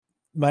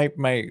my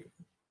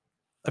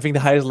I think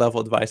the highest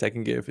level advice I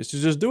can give is to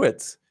just do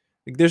it.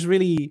 Like, there's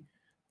really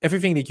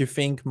everything that you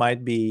think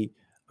might be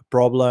a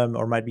problem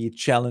or might be a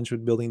challenge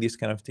with building this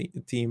kind of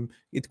team.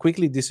 It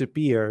quickly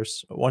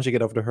disappears once you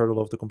get over the hurdle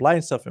of the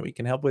compliance stuff, and we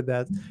can help with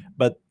that.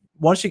 But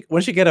once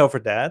you get over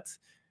that,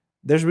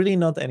 there's really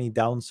not any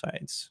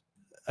downsides.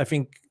 I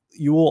think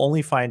you will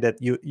only find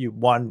that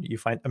you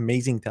find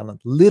amazing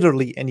talent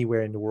literally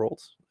anywhere in the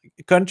world.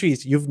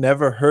 Countries you've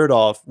never heard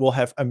of will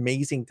have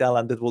amazing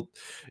talent that will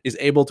is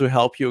able to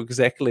help you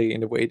exactly in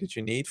the way that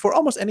you need for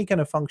almost any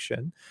kind of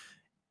function.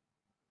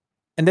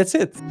 And that's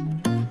it.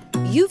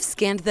 You've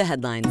scanned the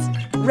headlines,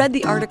 read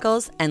the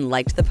articles, and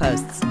liked the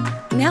posts.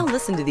 Now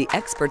listen to the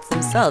experts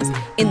themselves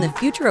in the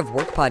Future of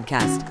Work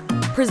podcast,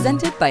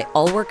 presented by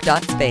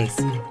allwork.space.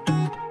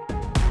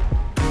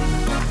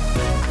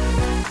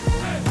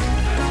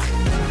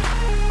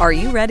 Are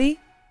you ready?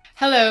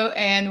 Hello,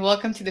 and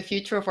welcome to the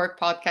Future of Work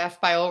podcast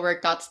by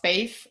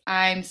allwork.space.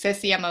 I'm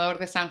Ceci Amador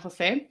de San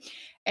Jose,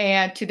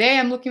 and today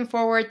I'm looking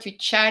forward to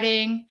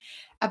chatting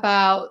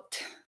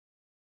about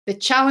the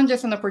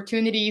challenges and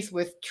opportunities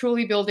with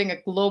truly building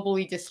a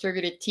globally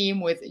distributed team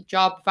with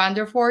Job van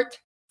der Voort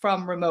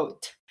from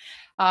Remote.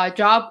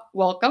 Job,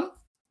 welcome.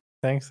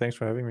 Thanks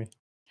for having me.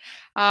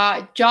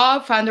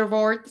 Job van der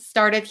Voort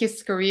started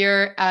his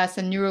career as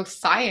a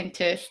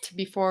neuroscientist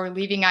before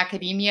leaving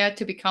academia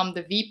to become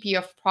the VP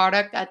of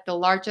product at the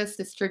largest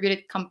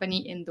distributed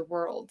company in the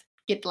world,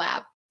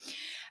 GitLab.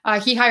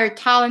 He hired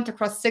talent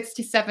across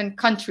 67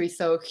 countries,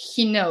 so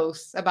he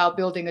knows about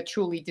building a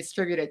truly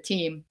distributed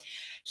team.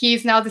 He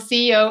is now the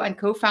CEO and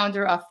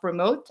co-founder of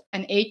Remote,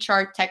 an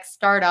HR tech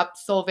startup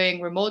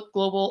solving remote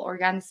global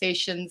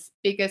organizations'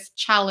 biggest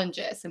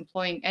challenges,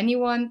 employing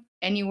anyone,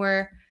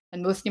 anywhere,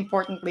 and most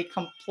importantly,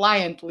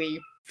 compliantly.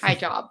 Hi,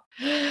 Job.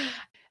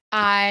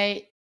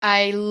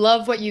 I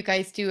love what you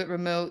guys do at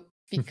Remote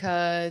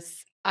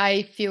because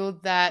I feel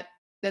that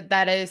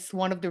is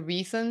one of the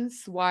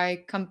reasons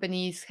why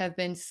companies have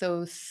been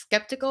so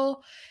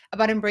skeptical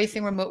about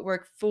embracing remote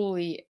work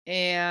fully.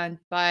 And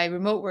by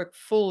remote work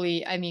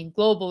fully, I mean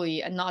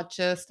globally and not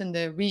just in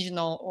the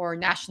regional or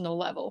national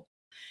level.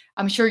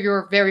 I'm sure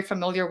you're very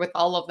familiar with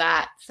all of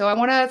that. So I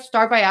want to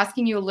start by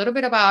asking you a little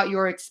bit about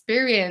your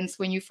experience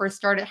when you first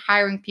started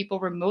hiring people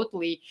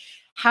remotely.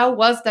 How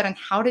was that, and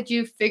how did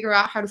you figure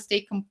out how to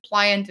stay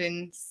compliant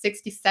in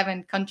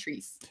 67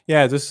 countries?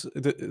 Yeah, this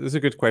is a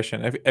good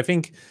question. I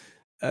think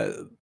uh,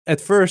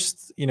 at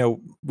first,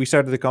 we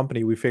started the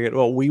company. We figured,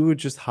 well, we would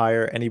just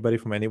hire anybody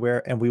from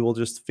anywhere, and we will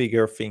just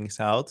figure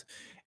things out.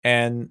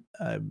 And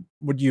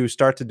what you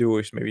start to do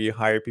is maybe you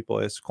hire people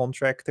as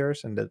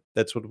contractors, and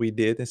that's what we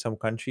did in some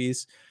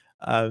countries.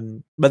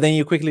 But then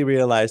you quickly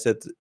realize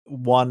that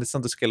one, it's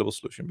not a scalable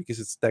solution because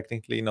it's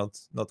technically not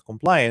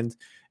compliant,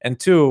 and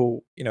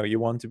two, you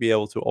want to be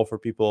able to offer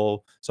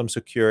people some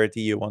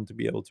security. You want to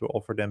be able to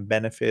offer them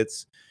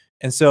benefits,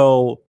 and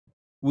so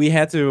we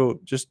had to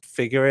just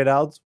figure it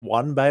out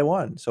one by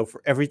one. So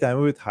for every time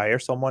we would hire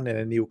someone in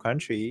a new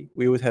country,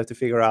 we would have to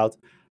figure out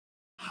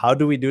how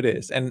do we do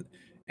this. And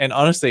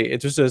honestly,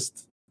 it was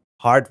just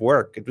hard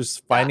work. It was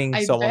Yeah, finding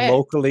I someone bet.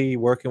 locally,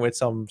 working with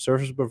some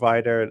service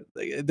provider.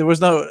 There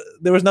was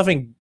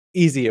nothing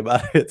easy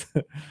about it.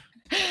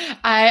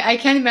 I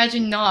can't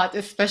imagine not,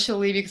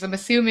 especially because I'm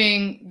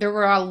assuming there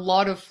were a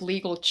lot of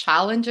legal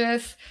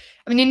challenges.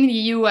 I mean, in the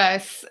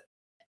US,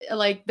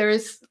 like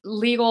there's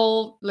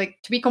legal, like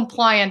to be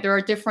compliant, there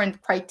are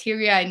different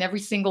criteria in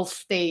every single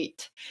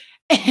state.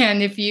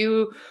 And if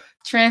you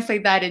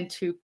translate that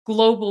into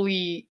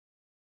globally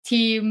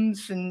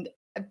teams, and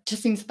it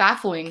just seems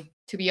baffling,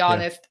 to be Yeah.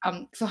 honest.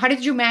 So how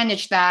did you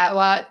manage that?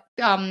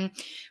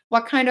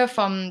 What kind of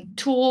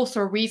tools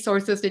or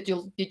resources did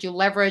you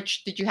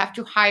leverage? Did you have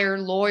to hire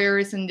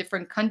lawyers in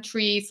different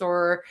countries,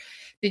 or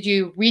did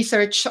you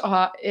research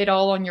it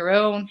all on your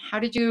own? How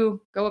did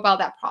you go about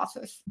that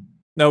process?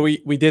 No,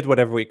 we did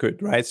whatever we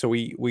could, right? So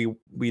we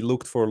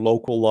looked for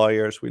local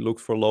lawyers, we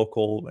looked for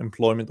local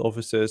employment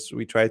offices,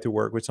 we tried to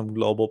work with some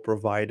global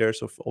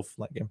providers of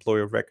like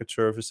employer record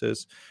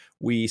services.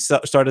 We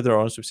started our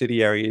own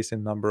subsidiaries in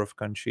a number of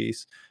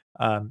countries,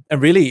 and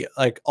really,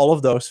 like all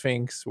of those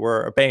things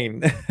were a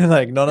pain.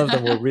 Like none of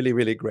them were really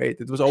really great.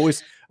 It was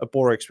always a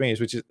poor experience,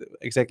 which is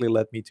exactly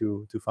led me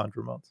to found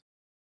Remote.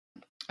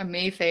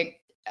 Amazing.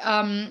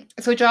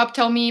 So, Job,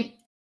 tell me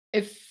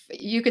if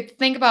you could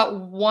think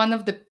about one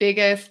of the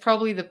biggest,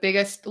 probably the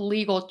biggest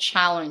legal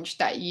challenge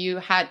that you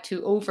had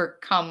to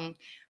overcome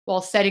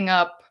while setting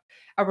up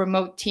a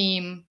remote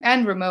team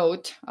and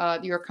remote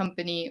your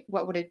company.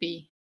 What would it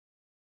be?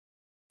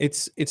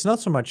 It's not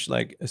so much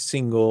like a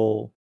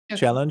single Okay.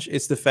 challenge.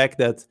 It's the fact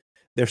that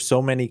there's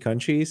so many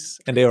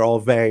countries and they are all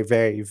very,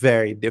 very,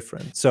 very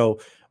different. So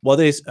what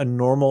is a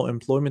normal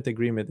employment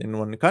agreement in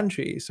one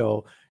country?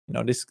 So,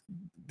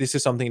 this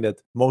is something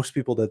that most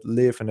people that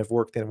live and have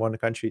worked in one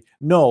country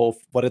know of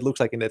what it looks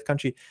like in that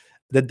country.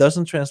 That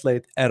doesn't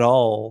translate at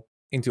all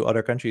into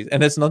other countries.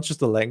 And it's not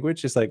just the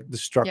language, it's like the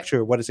Yep.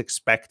 structure, what is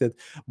expected,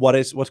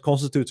 what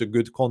constitutes a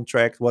good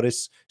contract, what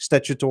is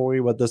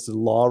statutory, what does the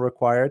law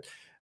require.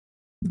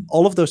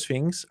 all of those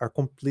things are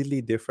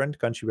completely different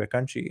country by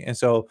country. And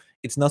so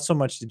it's not so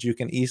much that you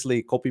can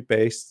easily copy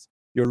paste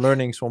your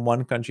learnings from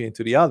one country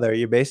into the other.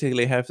 You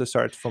basically have to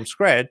start from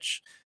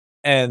scratch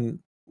and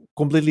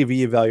completely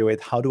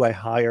reevaluate, how do I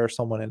hire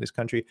someone in this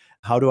country?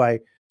 How do I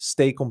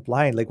stay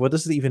compliant? Like, what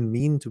does it even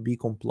mean to be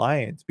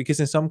compliant? Because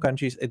in some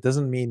countries, it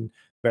doesn't mean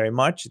very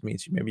much. It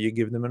means maybe you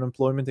give them an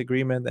employment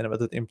agreement, and but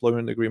that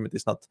employment agreement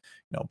is not,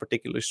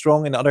 particularly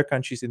strong. In other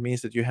countries, it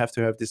means that you have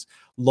to have this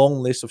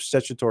long list of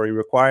statutory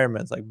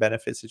requirements, like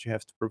benefits that you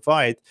have to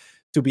provide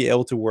to be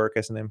able to work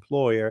as an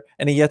employer.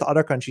 And in yet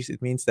other countries,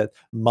 it means that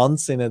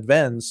months in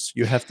advance,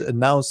 you have to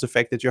announce the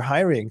fact that you're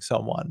hiring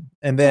someone.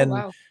 And Oh, then,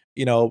 wow.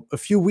 a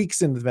few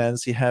weeks in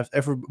advance,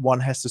 everyone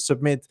has to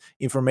submit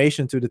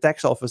information to the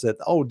tax office that,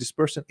 oh, this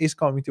person is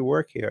coming to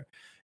work here.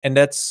 And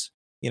that's,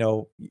 you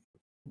know,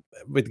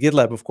 with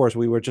GitLab, of course,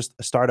 we were just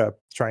a startup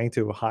trying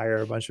to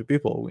hire a bunch of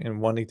people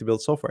and wanting to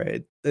build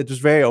software. It was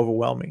very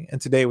overwhelming.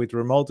 And today with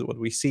remote, what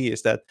we see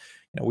is that,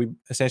 we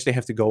essentially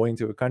have to go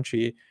into a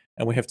country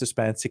and we have to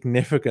spend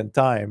significant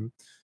time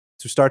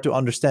to start to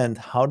understand,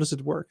 how does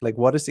it work? Like,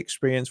 what is the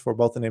experience for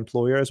both an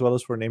employer as well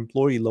as for an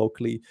employee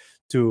locally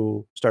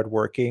to start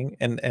working?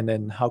 And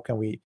then how can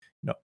we,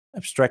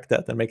 abstract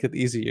that and make it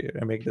easier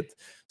and make it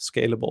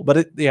scalable?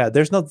 But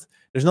there's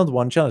not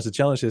one challenge. The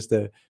challenge is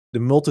the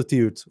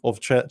multitude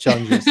of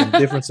challenges and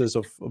differences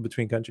of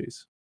between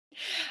countries.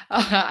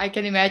 I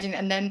can imagine.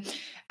 And then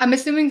I'm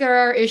assuming there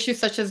are issues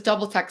such as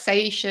double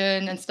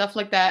taxation and stuff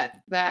like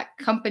that that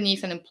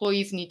companies and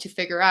employees need to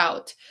figure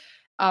out.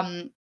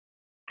 Um,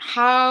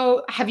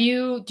 how have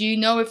you do you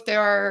know if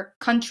there are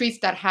countries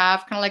that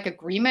have kind of like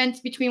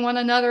agreements between one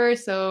another?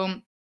 So,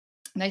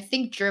 and I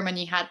think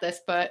Germany had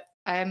this, but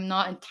I'm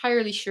not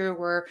entirely sure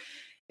where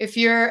if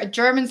you're a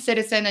German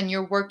citizen and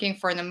you're working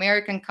for an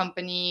American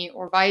company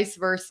or vice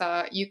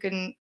versa,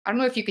 I don't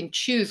know if you can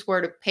choose where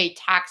to pay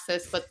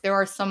taxes, but there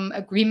are some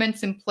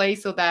agreements in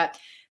place so that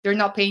they're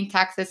not paying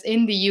taxes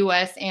in the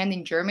US and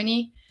in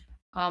Germany.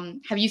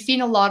 Have you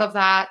seen a lot of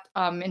that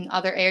in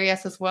other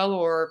areas as well,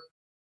 or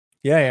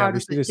Yeah, how we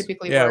does see it this.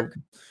 typically Yeah, work?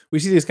 we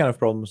see these kind of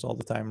problems all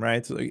the time,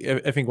 right? So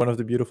I think one of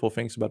the beautiful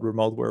things about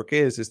remote work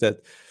is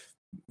that,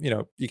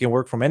 you can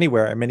work from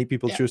anywhere, and many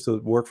people Yeah, choose to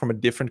work from a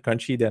different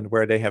country than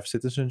where they have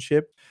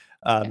citizenship.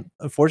 yeah,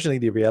 Unfortunately,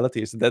 the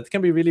reality is that can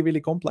be really,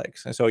 really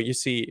complex. And so you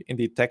see in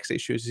the tax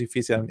issues, you see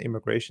visa and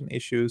immigration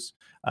issues.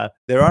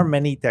 There are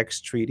many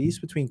tax treaties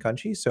between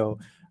countries. So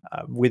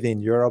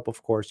within Europe,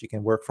 of course, you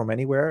can work from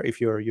anywhere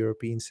if you're a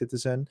European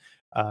citizen.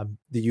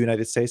 The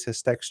United States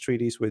has tax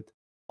treaties with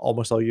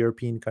almost all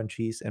European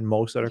countries and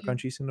most other mhm,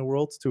 countries in the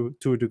world,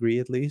 to a degree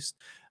at least.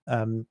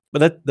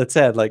 But that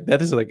said, like,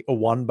 that is like a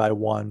one by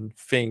one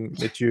thing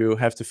that you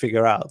have to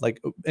figure out.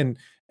 Like, and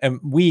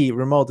we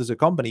remote as a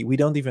company, we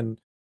don't even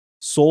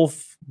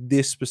solve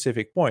this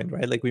specific point,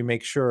 right? Like, we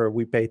make sure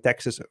we pay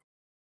taxes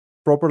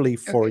properly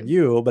for okay.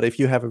 you, but if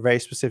you have a very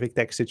specific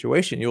tax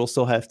situation, you will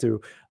still have to,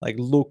 like,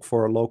 look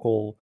for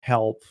local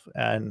help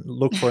and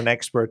look for an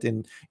expert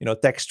in,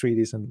 tax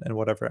treaties and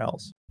whatever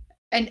else.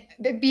 And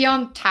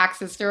beyond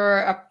taxes, there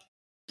are a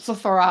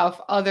plethora of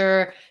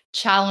other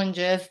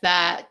challenges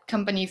that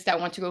companies that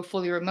want to go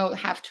fully remote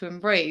have to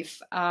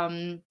embrace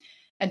and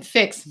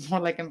fix, more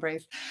like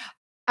embrace.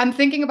 I'm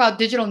thinking about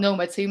digital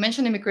nomads. So you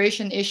mentioned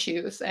immigration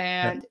issues,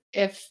 Yeah. and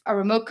if a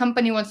remote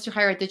company wants to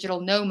hire a digital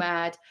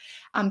nomad,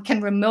 can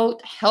remote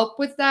help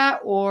with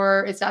that,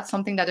 or is that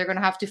something that they're going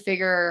to have to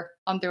figure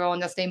on their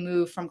own as they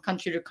move from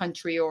country to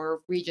country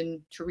or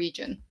region to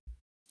region?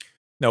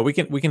 No, we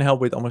can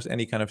help with almost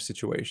any kind of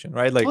situation,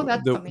 right? Like, Oh,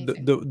 that's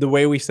amazing. the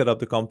way we set up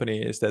the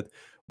company is that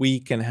we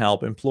can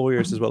help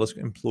employers as well as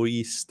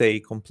employees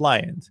stay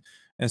compliant,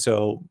 and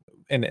so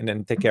and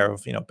then take care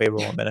of,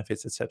 payroll and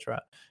benefits,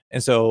 etc.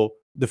 And so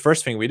the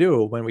first thing we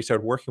do when we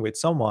start working with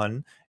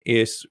someone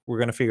is we're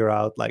going to figure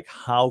out, like,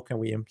 how can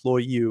we employ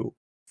you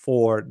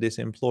for this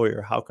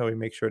employer? How can we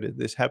make sure that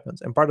this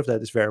happens? And part of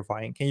that is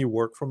verifying, can you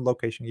work from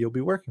location you'll be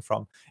working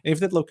from? And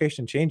if that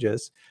location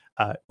changes,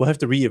 we'll have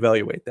to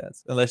reevaluate that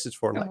unless it's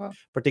for, Oh, like, wow.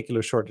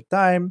 particular shorter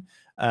time.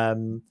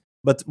 Um,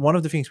 but one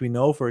of the things we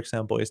know, for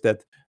example, is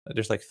that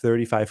there's like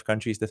 35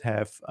 countries that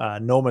have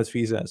nomad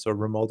visas or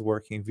remote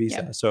working Yeah.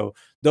 visa. So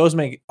those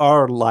make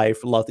our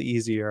life a lot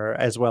easier,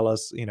 as well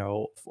as,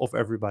 of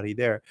everybody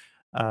there.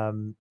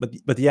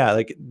 But yeah,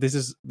 like, this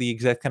is the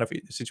exact kind of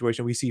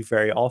situation we see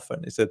very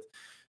often, is that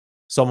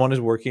someone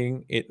is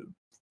working it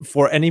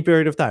for any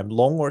period of time,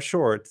 long or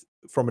short,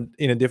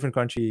 in a different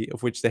country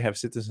of which they have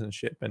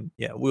citizenship. And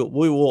yeah,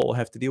 we will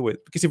have to deal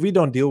with, because if we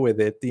don't deal with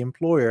it, the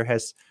employer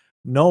has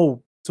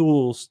no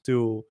tools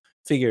to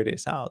figure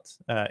this out.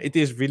 It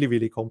is really,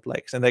 really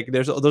complex, and, like,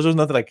 there's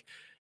nothing, like,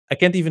 I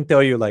can't even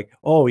tell you, like,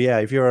 oh yeah,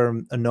 if you're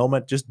a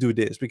nomad, just do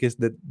this, because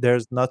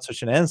there's not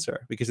such an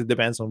answer, because it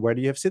depends on where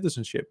do you have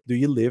citizenship. Do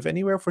you live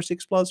anywhere for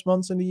 6+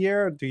 months in a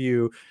year? Do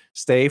you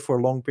stay for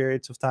long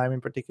periods of time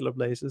in particular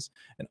places?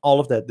 And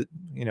all of that,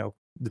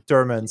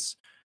 determines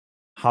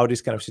how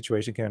this kind of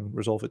situation can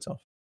resolve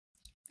itself.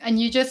 And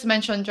you just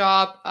mentioned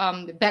job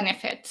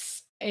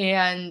benefits,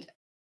 and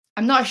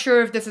I'm not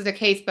sure if this is the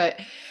case, but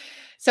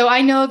So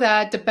I know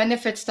that the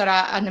benefits that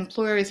an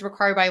employer is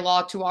required by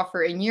law to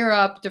offer in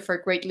Europe differ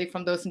greatly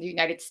from those in the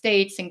United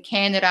States, in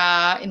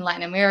Canada, in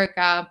Latin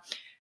America.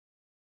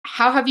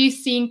 How have you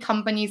seen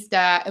companies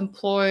that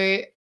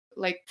employ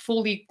like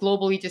fully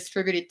globally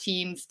distributed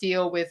teams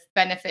deal with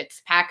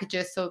benefits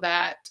packages so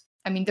that,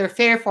 I mean, they're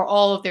fair for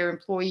all of their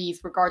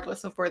employees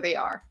regardless of where they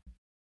are?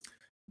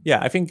 Yeah,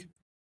 I think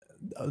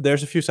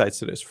there's a few sides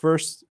to this.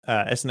 First,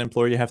 as an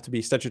employer, you have to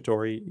be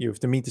statutory. You have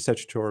to meet the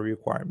statutory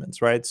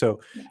requirements, right? So,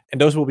 Yeah. and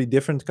those will be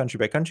different country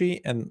by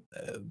country. And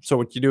so,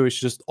 what you do is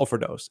just offer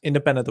those,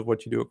 independent of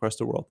what you do across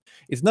the world.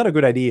 It's not a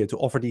good idea to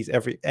offer these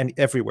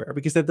everywhere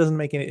because that doesn't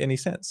make any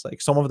sense.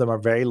 Like some of them are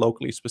very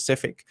locally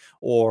specific,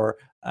 or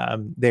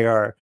they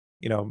are,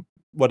 you know,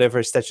 whatever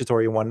is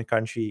statutory in one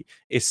country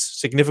is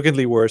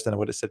significantly worse than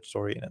what is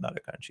statutory in another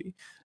country.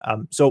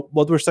 So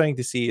what we're starting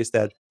to see is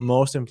that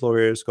most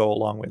employers go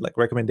along with like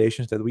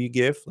recommendations that we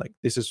give, like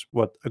this is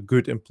what a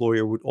good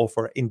employer would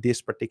offer in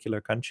this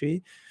particular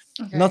country.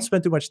 Not Okay.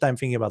 spend too much time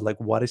thinking about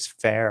like what is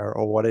fair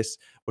or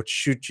what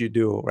should you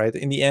do, right?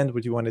 In the end,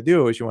 what you want to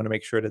do is you want to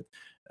make sure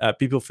that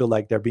people feel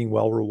like they're being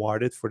well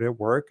rewarded for their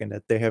work and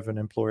that they have an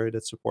employer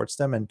that supports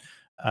them. And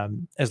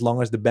as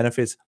long as the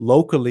benefits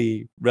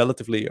locally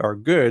relatively are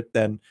good,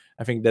 then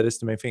I think that is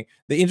the main thing.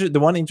 The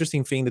one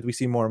interesting thing that we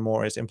see more and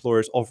more is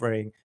employers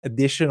offering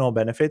additional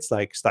benefits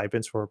like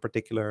stipends for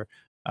particular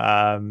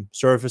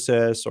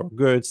services or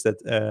goods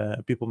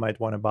that people might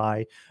want to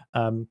buy,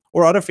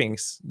 or other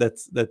things that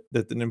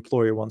an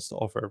employer wants to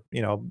offer.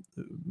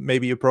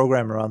 Maybe a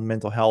program around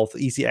mental health,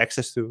 easy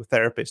access to a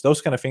therapist.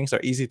 Those kind of things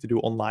are easy to do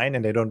online,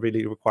 and they don't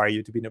really require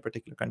you to be in a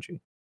particular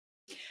country.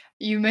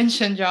 You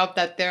mentioned, Job,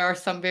 that there are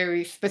some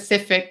very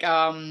specific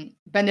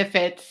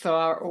benefits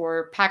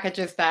or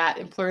packages that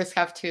employers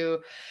have to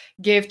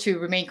give to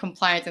remain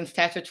compliant and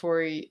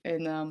statutory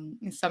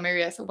in some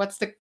areas. So what's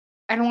the,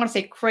 I don't want to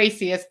say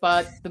craziest,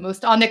 but the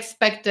most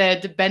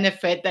unexpected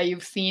benefit that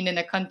you've seen in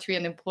a country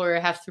an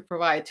employer has to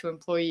provide to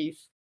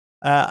employees?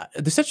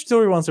 The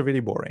statutory ones are really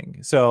boring.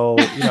 So,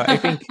 I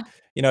think,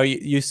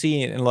 you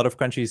see in a lot of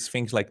countries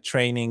things like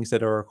trainings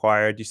that are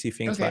required. You see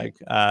things Okay.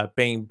 like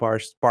paying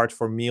part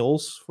for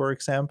meals, for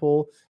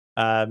example.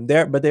 But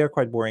they are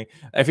quite boring.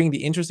 I think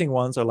the interesting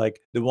ones are like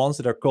the ones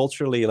that are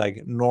culturally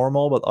like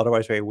normal, but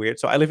otherwise very weird.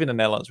 So I live in the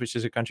Netherlands, which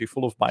is a country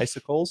full of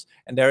bicycles,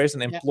 and there is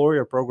an Yeah.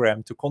 employer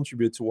program to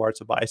contribute towards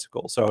a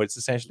bicycle. So it's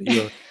essentially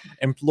your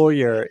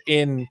employer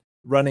in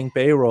running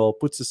payroll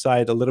puts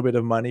aside a little bit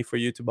of money for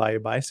you to buy a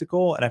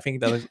bicycle, and I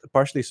think that is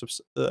partially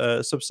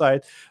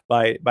subsidized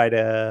by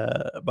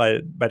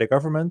the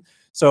government.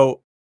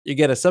 So you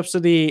get a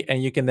subsidy,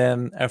 and you can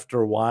then,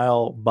 after a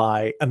while,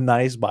 buy a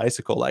nice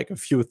bicycle, like a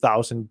few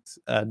thousand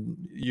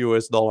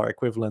US dollar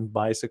equivalent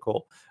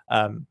bicycle.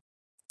 Um,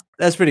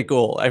 that's pretty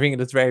cool. I think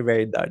that's very,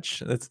 very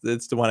Dutch.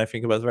 That's the one I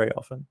think about very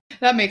often.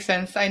 That makes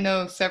sense. I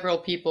know several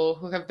people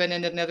who have been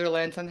in the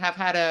Netherlands and have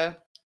had a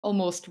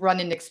almost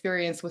run-in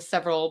experience with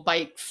several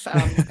bikes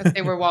as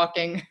they were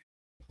walking.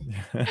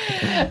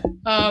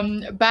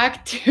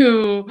 Back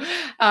to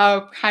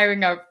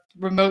hiring a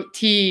remote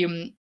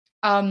team,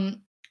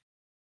 um,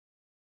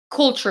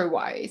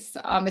 culture-wise,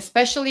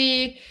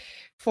 especially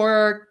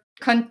for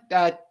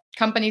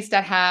companies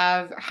that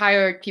have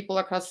hired people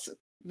across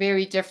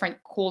very different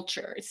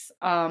cultures.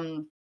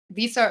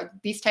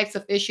 These types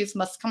of issues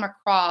must come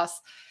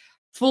across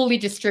fully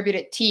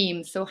distributed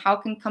teams. So how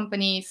can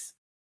companies,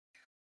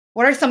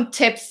 what are some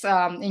tips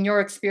in your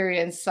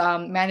experience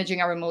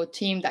managing a remote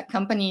team that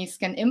companies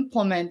can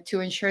implement to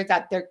ensure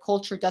that their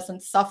culture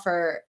doesn't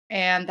suffer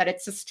and that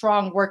it's a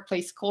strong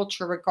workplace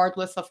culture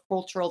regardless of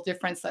cultural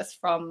differences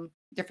from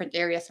different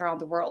areas around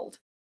the world?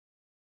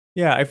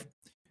 Yeah,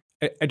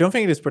 I don't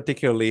think it is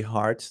particularly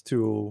hard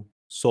to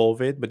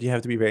solve it, but you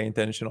have to be very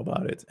intentional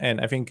about it.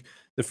 And I think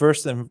the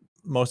first and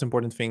most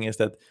important thing is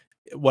that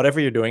whatever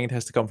you're doing, it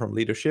has to come from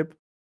leadership.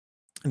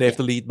 They have Yeah.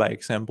 to lead by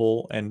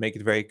example and make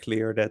it very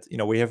clear that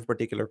we have a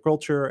particular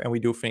culture and we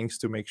do things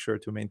to make sure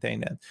to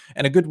maintain that.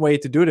 And a good way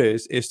to do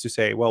this is to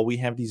say, well, we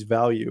have these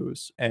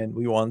values and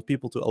we want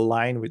people to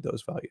align with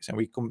those values, and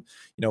we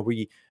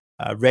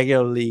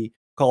regularly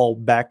call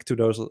back to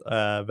those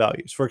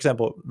values. For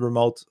example,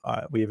 remote,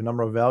 we have a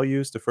number of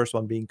values. The first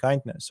one being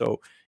kindness.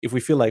 So if we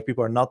feel like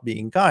people are not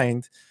being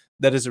kind,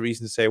 that is a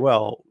reason to say,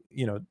 well,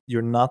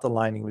 you're not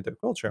aligning with their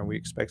culture, and we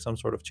expect some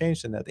sort of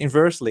change in that.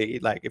 Inversely,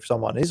 like if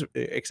someone is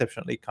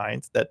exceptionally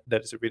kind, that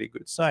is a really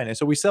good sign, and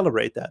so we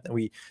celebrate that, and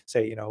we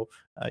say,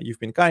 you've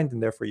been kind,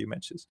 and therefore you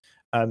match this.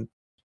 Um,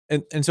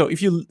 and so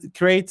if you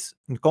create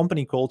a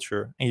company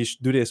culture, and you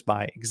should do this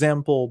by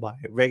example, by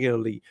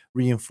regularly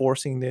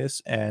reinforcing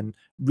this, and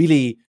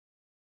really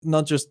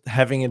not just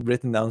having it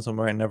written down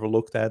somewhere and never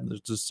looked at,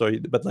 just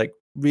but like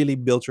really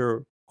build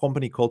your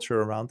company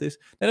culture around this,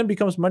 then it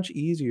becomes much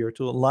easier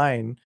to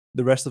align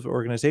the rest of the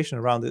organization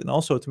around it, and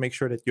also to make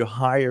sure that you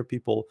hire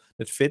people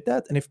that fit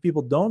that. And if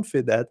people don't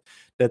fit that,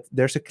 that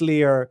there's a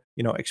clear,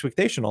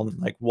 expectation on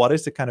like what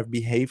is the kind of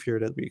behavior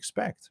that we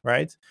expect,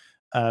 right?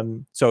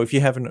 So if you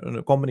have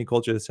a company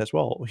culture that says,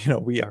 well,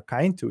 we are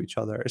kind to each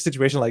other, a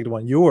situation like the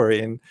one you were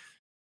in,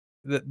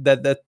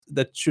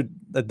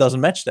 that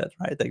doesn't match that,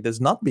 right? Like that's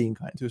not being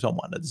kind to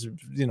someone. That's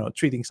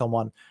treating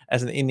someone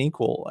as an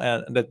unequal,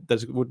 and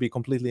that would be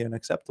completely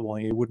unacceptable,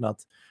 and you would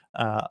not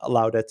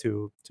allow that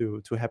to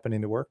happen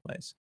in the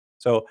workplace.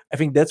 So I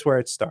think that's where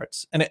it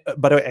starts. And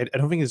by the way, I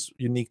don't think it's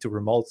unique to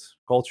remote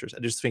cultures. I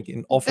just think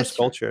in office That's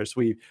true. cultures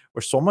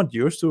we're somewhat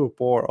used to a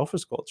poor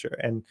office culture,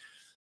 and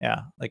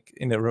yeah, like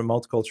in a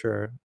remote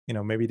culture,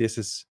 maybe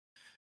it's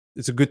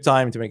a good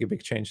time to make a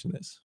big change in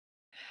this.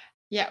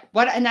 Yeah.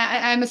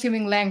 I'm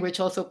assuming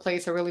language also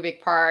plays a really big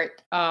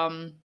part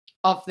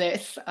of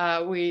this.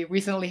 We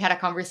recently had a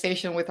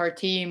conversation with our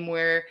team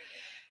where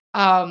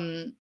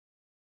um,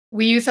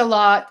 we use a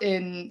lot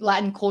in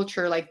Latin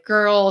culture, like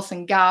girls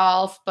and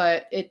gals,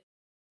 but it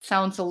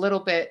sounds a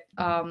little bit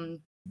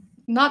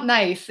not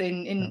nice Yeah.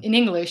 in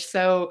English.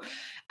 So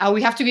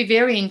we have to be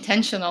very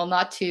intentional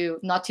not to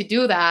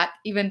do that,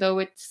 even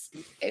though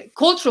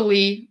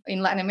culturally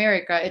in Latin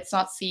America it's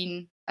not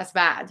seen as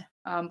bad,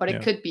 but it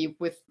Yeah. could be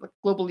with a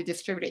globally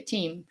distributed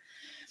team.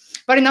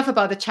 But enough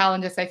about the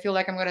challenges. I feel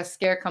like I'm going to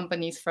scare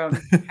companies from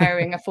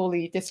hiring a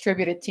fully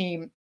distributed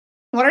team.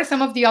 What are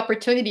some of the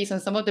opportunities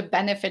and some of the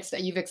benefits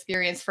that you've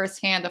experienced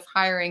firsthand of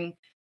hiring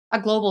a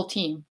global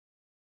team?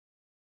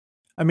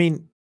 I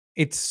mean,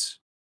 it's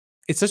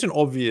such an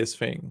obvious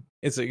thing.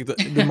 It's like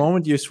the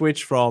moment you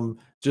switch from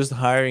just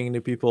hiring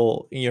the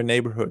people in your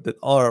neighborhood that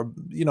are,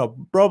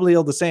 probably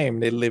all the same.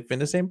 They live in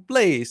the same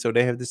place, so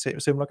they have the same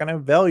similar kind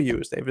of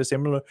values. They have a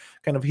similar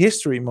kind of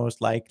history,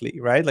 most likely,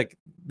 right? Like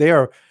they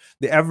are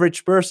the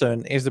average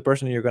person is the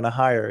person you're going to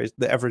hire is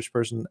the average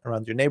person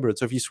around your neighborhood.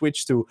 So if you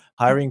switch to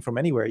hiring from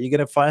anywhere, you get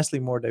a vastly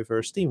more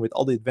diverse team with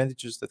all the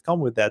advantages that come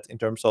with that in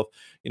terms of,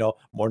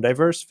 more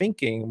diverse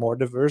thinking, more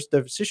diverse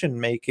decision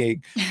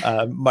making,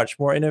 much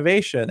more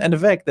innovation, and the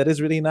fact that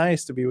it's really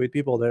nice to be with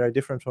people that are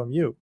different from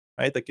you,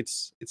 right? Like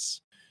it's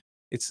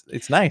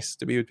nice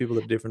to be with people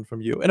that are different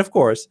from you, and of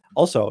course,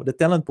 also the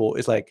talent pool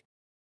is like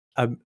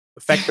a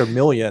factor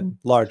million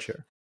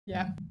larger.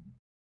 Yeah.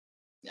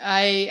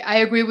 I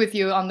agree with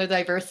you on the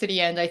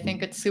diversity, and I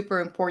think it's super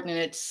important.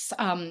 It's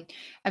a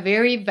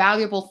very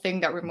valuable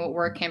thing that remote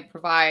work can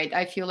provide.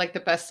 I feel like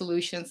the best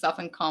solutions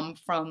often come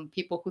from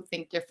people who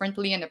think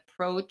differently and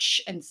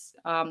approach and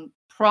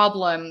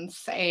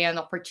problems and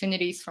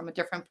opportunities from a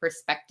different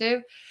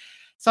perspective.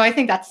 So I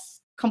think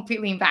that's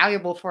completely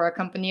invaluable for a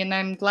company, and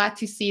I'm glad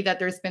to see that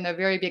there's been a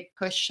very big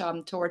push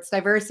towards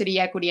diversity,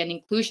 equity, and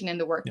inclusion in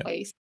the Yeah.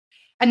 workplace.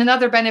 And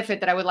another benefit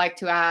that I would like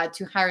to add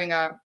to hiring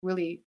a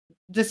really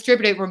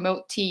distributed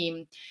remote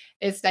team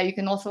is that you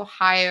can also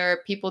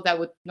hire people that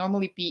would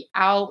normally be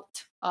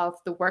out of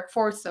the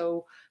workforce.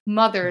 So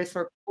mothers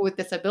or people with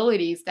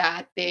disabilities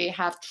that they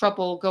have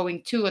trouble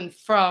going to and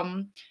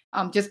from,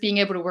 just being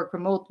able to work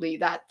remotely.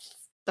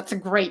 That's a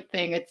great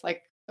thing. It's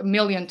like a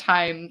million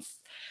times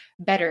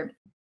better.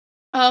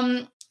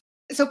 Um,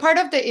 so part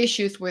of the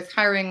issues with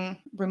hiring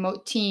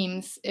remote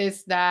teams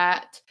is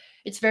that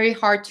it's very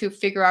hard to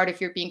figure out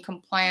if you're being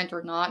compliant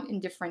or not in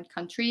different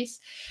countries.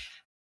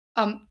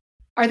 Um,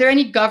 are there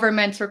any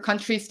governments or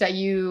countries that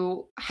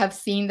you have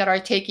seen that are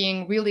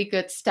taking really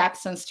good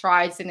steps and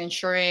strides in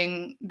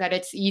ensuring that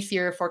it's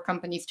easier for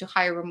companies to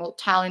hire remote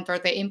talent? Are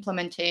they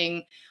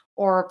implementing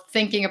or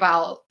thinking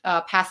about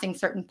passing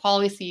certain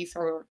policies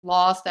or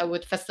laws that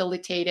would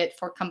facilitate it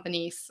for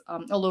companies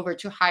all over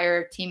to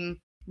hire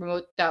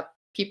remote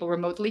people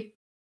remotely?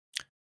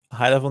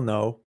 High level,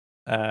 no.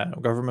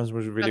 Governments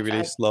was really, That's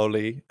really sad.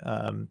 slowly.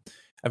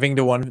 I think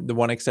the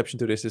one exception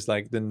to this is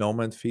like the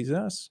nomad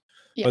visas.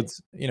 Yeah. But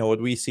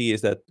what we see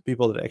is that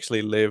people that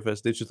actually live as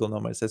digital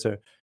nomads, that's a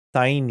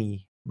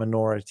tiny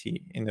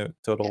minority in the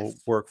total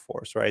Yes.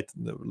 workforce, right?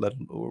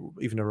 Or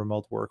even a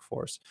remote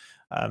workforce.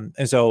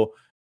 And so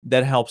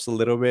that helps a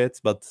little bit,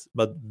 but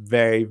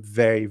very,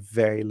 very,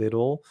 very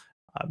little.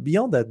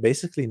 Beyond that,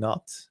 basically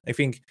not. I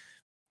think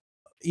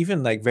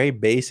even like very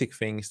basic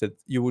things that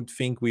you would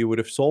think we would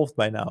have solved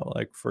by now,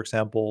 like for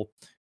example,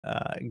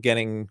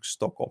 getting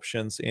stock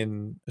options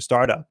in a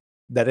startup.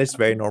 That is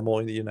very normal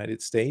in the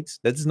United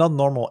States. That is not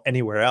normal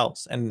anywhere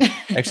else. And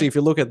actually, if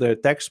you look at the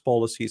tax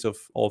policies of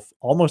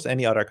almost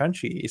any other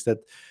country, is that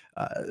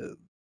uh,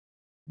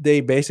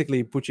 they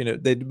basically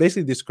they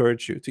basically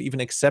discourage you to even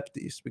accept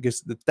these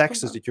because the Oh,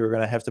 taxes wow. that you're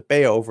going to have to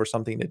pay over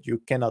something that you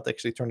cannot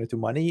actually turn into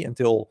money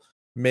until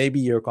maybe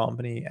your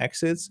company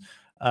exits.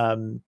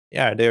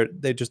 Yeah,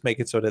 they just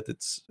make it so that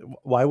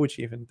why would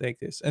you even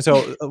take this? And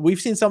so we've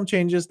seen some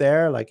changes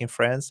there, like in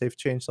France they've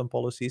changed some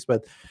policies,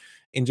 but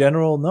in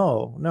general,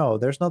 no,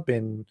 there's not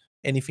been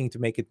anything to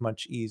make it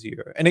much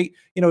easier. And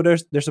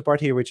there's a part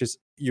here which is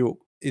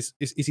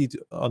easy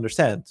to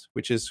understand,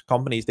 which is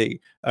countries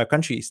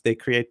they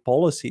create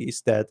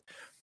policies that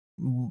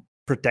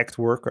protect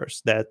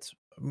workers, that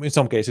in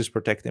some cases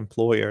protect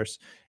employers,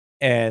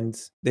 and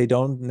they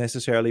don't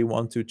necessarily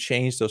want to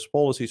change those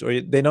policies,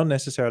 or they don't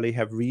necessarily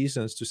have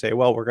reasons to say,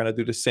 well, we're going to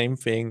do the same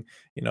thing.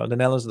 The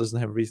Netherlands doesn't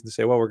have a reason to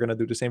say, well, we're going to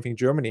do the same thing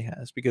Germany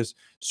has, because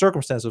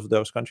circumstances of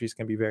those countries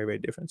can be very, very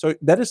different. So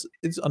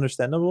it's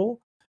understandable.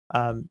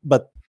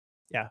 But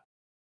yeah.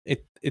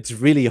 it's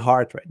really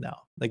hard right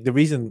now. Like the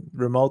reason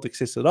remote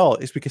exists at all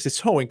is because it's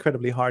so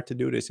incredibly hard to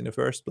do this in the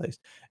first place.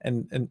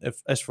 And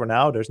as for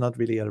now, there's not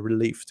really a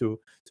relief to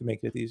make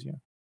it easier.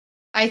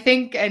 I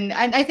think, and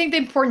I think the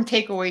important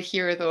takeaway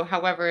here, though,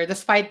 however,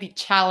 despite the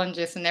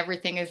challenges and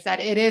everything, is that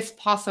it is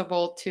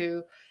possible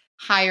to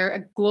hire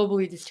a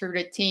globally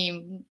distributed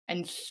team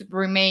and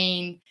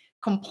remain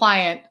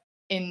compliant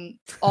in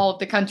all of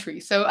the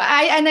countries. So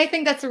I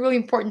think that's a really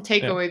important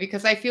takeaway,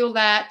 because I feel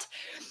that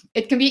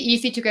it can be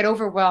easy to get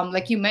overwhelmed.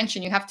 Like you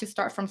mentioned, you have to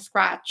start from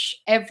scratch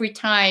every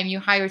time you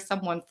hire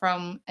someone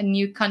from a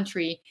new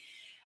country.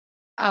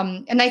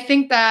 And I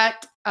think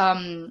that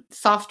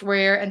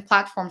software and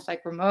platforms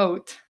like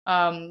Remote,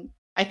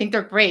 I think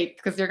they're great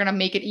because they're going to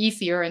make it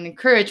easier and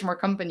encourage more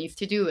companies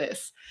to do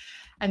this.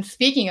 And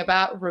speaking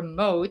about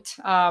Remote,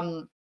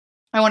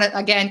 I want to,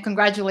 again,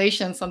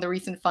 congratulations on the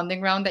recent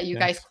funding round that you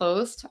guys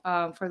closed.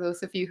 For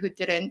those of you who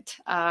didn't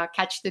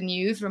catch the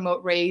news,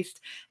 Remote raised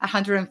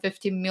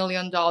 $150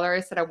 million at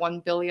a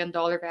 $1 billion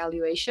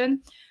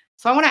valuation.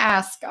 So I want to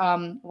ask,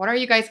 what are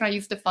you guys going to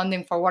use the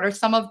funding for? What are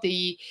some of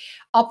the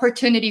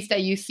opportunities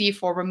that you see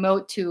for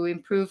Remote to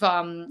improve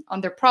on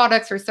their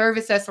products or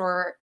services?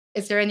 Or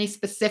is there any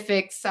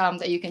specifics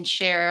that you can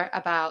share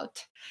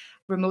about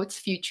Remote's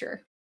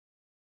future?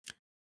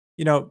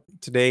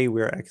 Today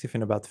we're active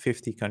in about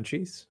 50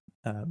 countries.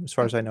 As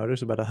far as I know,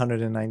 there's about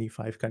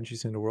 195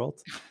 countries in the world.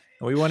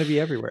 And we want to be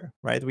everywhere,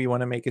 right? We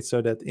want to make it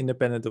so that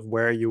independent of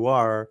where you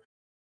are,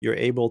 you're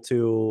able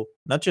to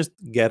not just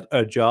get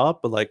a job,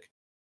 but like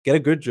get a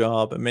good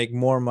job and make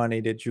more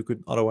money that you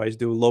could otherwise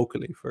do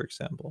locally, for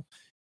example.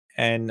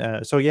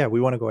 And so, yeah,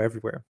 we want to go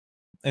everywhere.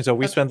 And so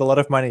we spend a lot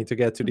of money to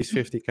get to these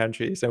 50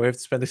 countries, and we have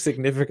to spend a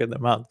significant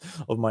amount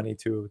of money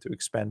to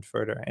expand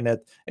further. And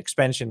that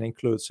expansion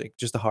includes like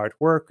just the hard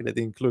work. That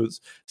includes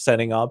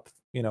setting up,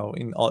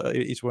 in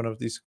each one of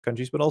these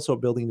countries, but also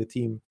building the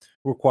team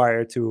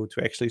required to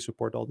actually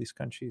support all these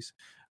countries.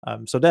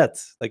 So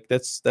that's a lot.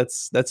 That's the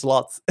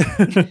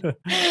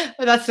plan.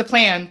 That's the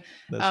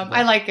I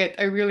plan. like it.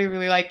 I really,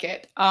 really like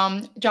it.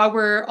 John,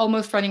 we're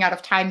almost running out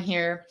of time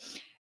here.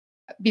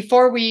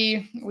 Before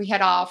we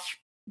head off,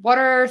 what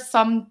are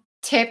some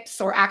tips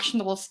or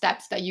actionable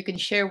steps that you can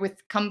share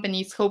with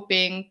companies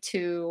hoping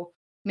to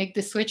make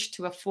the switch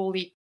to a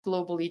fully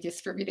globally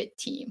distributed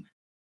team?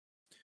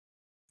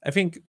 I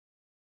think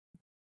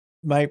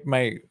I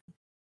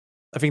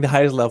think the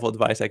highest level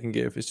advice I can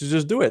give is to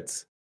just do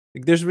it.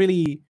 Like there's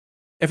really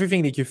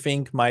everything that you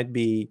think might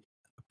be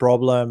a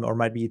problem or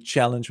might be a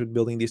challenge with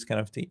building this kind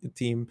of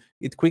team,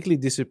 it quickly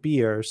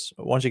disappears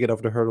once you get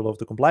over the hurdle of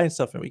the compliance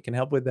stuff, and we can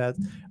help with that.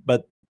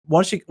 But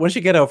once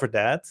you get over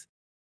that,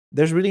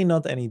 there's really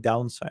not any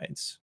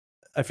downsides.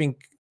 I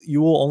think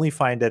you will only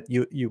find that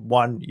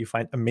you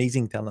find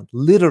amazing talent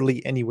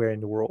literally anywhere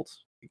in the world.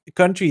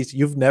 Countries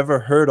you've never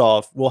heard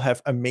of will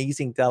have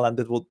amazing talent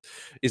that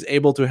is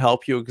able to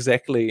help you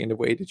exactly in the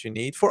way that you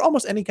need for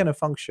almost any kind of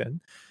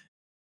function.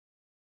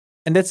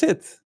 And that's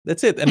it.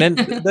 And then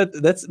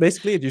that's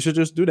basically it. You should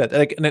just do that.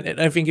 Like, and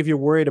I think if you're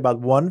worried about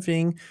one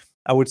thing,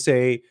 I would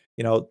say,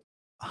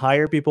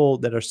 hire people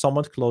that are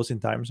somewhat close in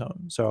time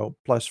zone. So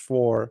plus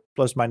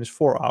minus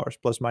 4 hours,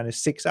 plus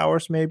minus 6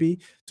 hours maybe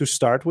to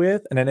start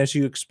with. And then as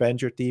you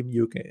expand your team,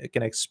 you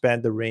can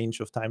expand the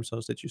range of time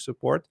zones that you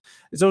support.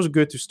 It's also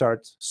good to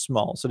start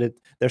small so that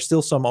there's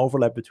still some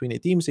overlap between the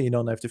teams, and you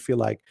don't have to feel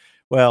like,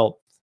 well,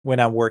 when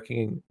I'm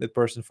working, the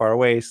person far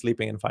away is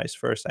sleeping and vice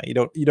versa.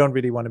 You don't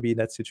really want to be in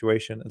that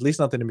situation, at least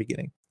not in the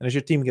beginning. And as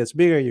your team gets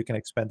bigger, you can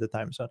expand the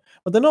time zone.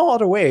 But in all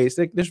other ways,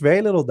 there's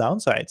very little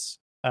downsides.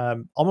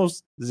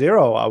 Almost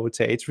zero, I would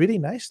say. It's really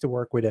nice to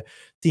work with a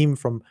team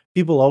from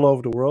people all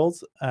over the world.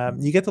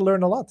 You get to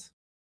learn a lot.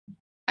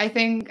 I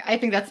think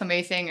that's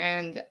amazing,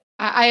 and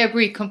I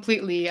agree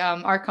completely.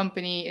 Our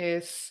company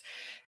is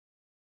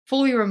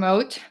fully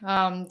remote,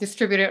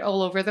 distributed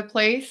all over the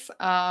place.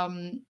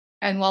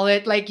 And while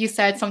like you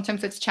said,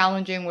 sometimes it's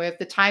challenging with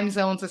the time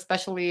zones,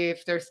 especially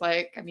if there's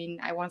I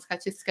once had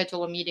to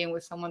schedule a meeting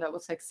with someone that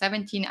was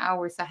 17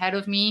 hours ahead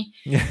of me.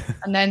 Yeah.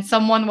 And then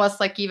someone was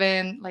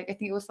even I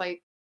think it was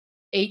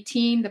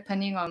 18,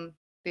 depending on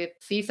the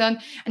season.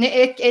 And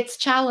it's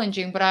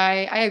challenging, but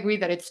I agree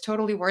that it's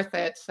totally worth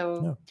it.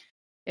 So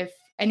if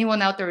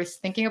anyone out there is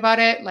thinking about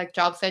it, like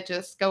Job said,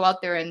 just go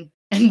out there and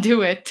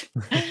do it.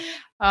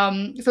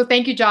 So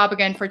thank you, Job,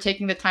 again, for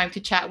taking the time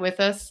to chat with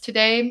us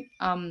today.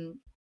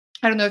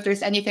 I don't know if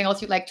there's anything else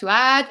you'd like to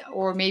add,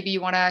 or maybe you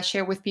want to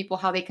share with people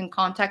how they can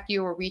contact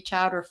you or reach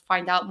out or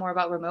find out more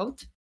about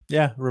Remote.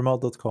 Yeah,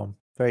 remote.com.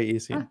 Very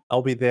easy.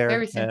 I'll be there.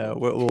 Very simple.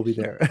 We'll be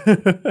there.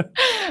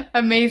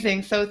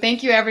 Amazing. So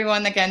thank you,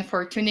 everyone, again,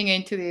 for tuning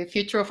in to the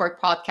Future of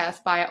Work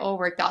podcast by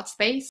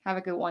allwork.space. Have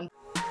a good one.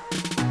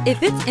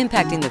 If it's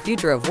impacting the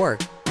future of work,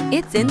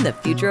 it's in the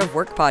Future of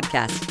Work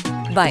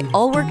podcast by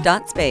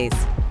allwork.space.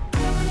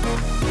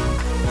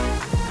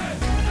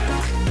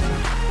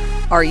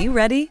 Are you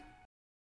ready?